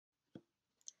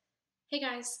Hey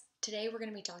guys, today we're going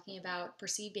to be talking about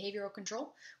perceived behavioral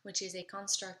control, which is a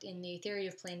construct in the theory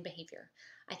of planned behavior.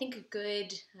 I think a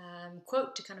good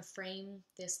quote to kind of frame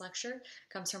this lecture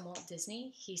comes from Walt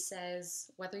Disney. He says,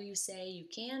 whether you say you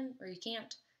can or you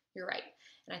can't, you're right.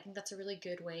 And I think that's a really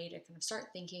good way to kind of start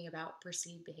thinking about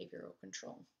perceived behavioral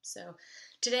control. So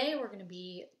today we're going to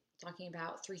be talking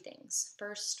about three things.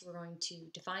 First, we're going to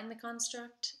define the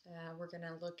construct. We're going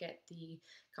to look at the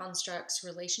construct's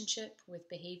relationship with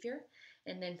behavior.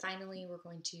 And then finally, we're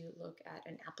going to look at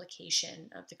an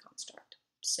application of the construct.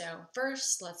 So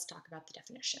first, let's talk about the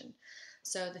definition.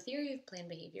 So the theory of planned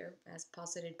behavior, as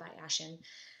posited by Ashen,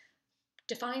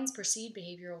 defines perceived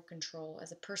behavioral control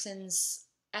as a person's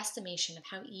estimation of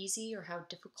how easy or how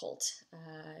difficult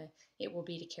it will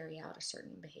be to carry out a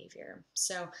certain behavior.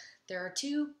 So there are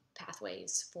two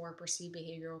pathways for perceived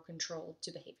behavioral control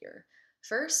to behavior.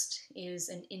 First is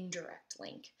an indirect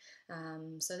link.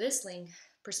 So this link,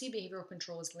 perceived behavioral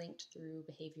control, is linked through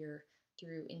behavior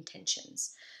through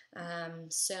intentions.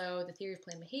 So the theory of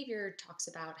planned behavior talks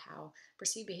about how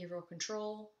perceived behavioral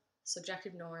control,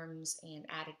 subjective norms, and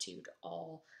attitude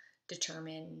all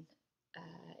determine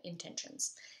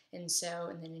intentions. And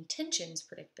then intentions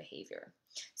predict behavior.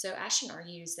 So Ashton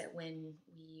argues that when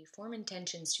we form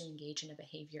intentions to engage in a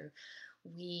behavior,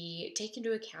 we take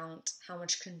into account how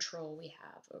much control we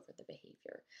have over the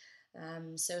behavior.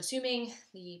 So assuming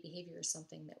the behavior is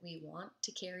something that we want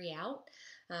to carry out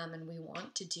and we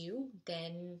want to do,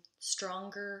 then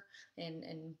stronger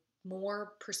and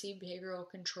more perceived behavioral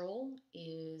control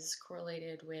is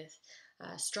correlated with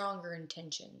stronger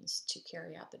intentions to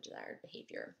carry out the desired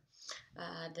behavior.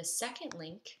 The second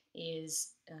link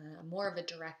is more of a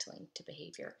direct link to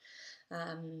behavior.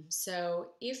 So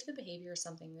if the behavior is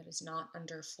something that is not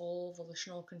under full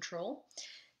volitional control,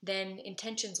 then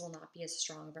intentions will not be as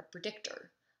strong of a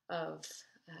predictor of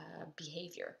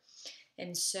behavior.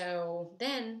 And so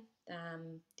then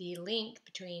the link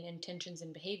between intentions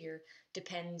and behavior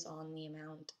depends on the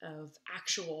amount of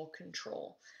actual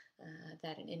control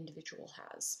that an individual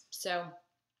has. So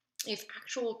if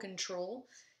actual control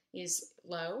is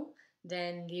low,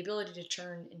 then the ability to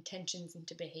turn intentions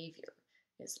into behavior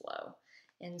is low.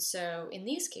 And so in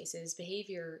these cases,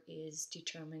 behavior is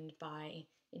determined by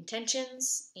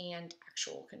intentions and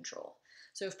actual control.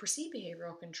 So if perceived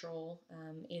behavioral control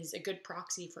is a good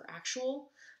proxy for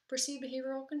actual perceived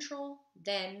behavioral control,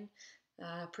 then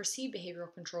perceived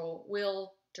behavioral control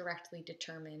will directly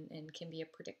determine and can be a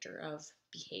predictor of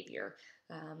behavior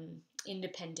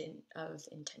independent of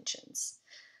intentions.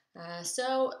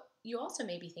 So you also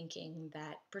may be thinking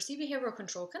that perceived behavioral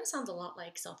control kind of sounds a lot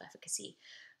like self-efficacy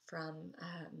from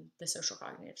the social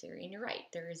cognitive theory. And you're right,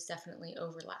 there is definitely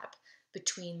overlap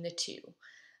between the two.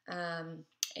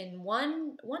 And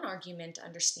one argument to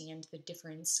understand the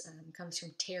difference comes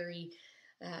from Terry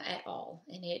et al.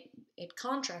 And it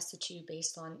contrasts the two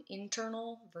based on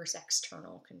internal versus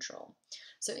external control.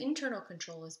 So internal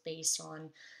control is based on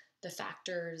the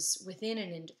factors within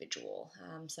an individual,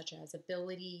 such as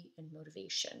ability and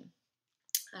motivation.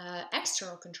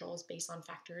 External control is based on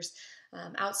factors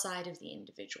outside of the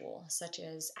individual, such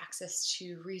as access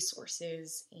to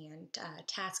resources and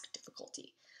task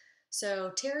difficulty.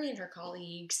 So Terry and her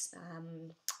colleagues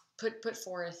put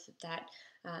forth that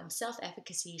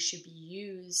self-efficacy should be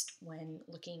used when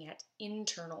looking at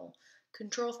internal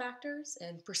control factors,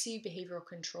 and perceived behavioral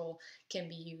control can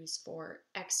be used for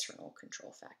external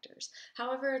control factors.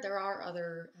 However, there are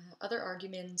other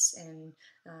arguments, and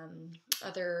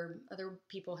other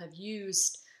people have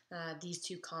used these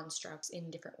two constructs in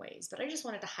different ways. But I just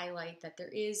wanted to highlight that there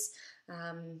is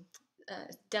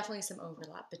definitely some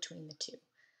overlap between the two.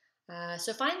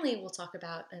 So finally, we'll talk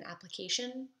about an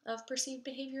application of perceived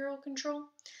behavioral control.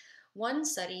 One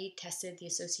study tested the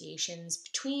associations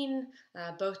between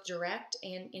both direct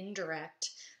and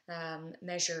indirect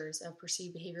measures of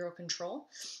perceived behavioral control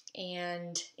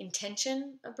and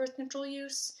intention of birth control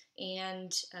use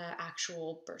and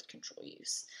actual birth control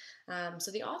use. So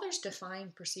the authors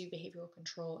defined perceived behavioral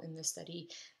control in this study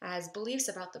as beliefs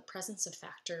about the presence of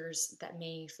factors that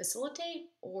may facilitate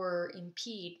or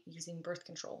impede using birth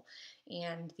control,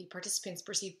 and the participants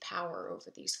perceived power over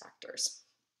these factors.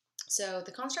 So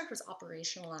the construct was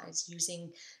operationalized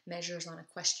using measures on a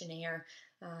questionnaire.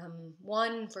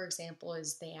 One, for example,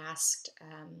 is they asked,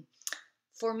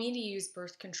 for me to use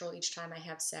birth control each time I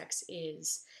have sex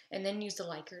is, and then use the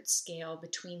Likert scale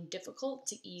between difficult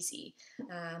to easy.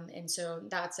 And so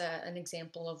that's an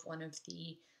example of one of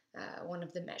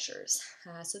the measures.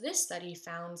 So this study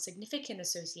found significant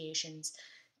associations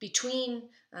between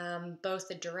both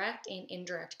the direct and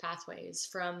indirect pathways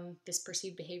from this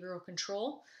perceived behavioral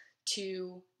control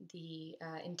to the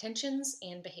intentions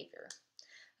and behavior.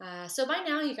 So by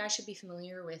now, you guys should be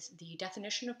familiar with the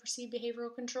definition of perceived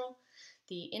behavioral control,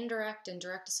 the indirect and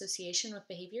direct association with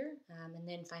behavior, and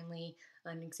then finally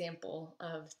an example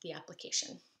of the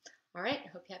application. All right, I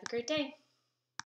hope you have a great day.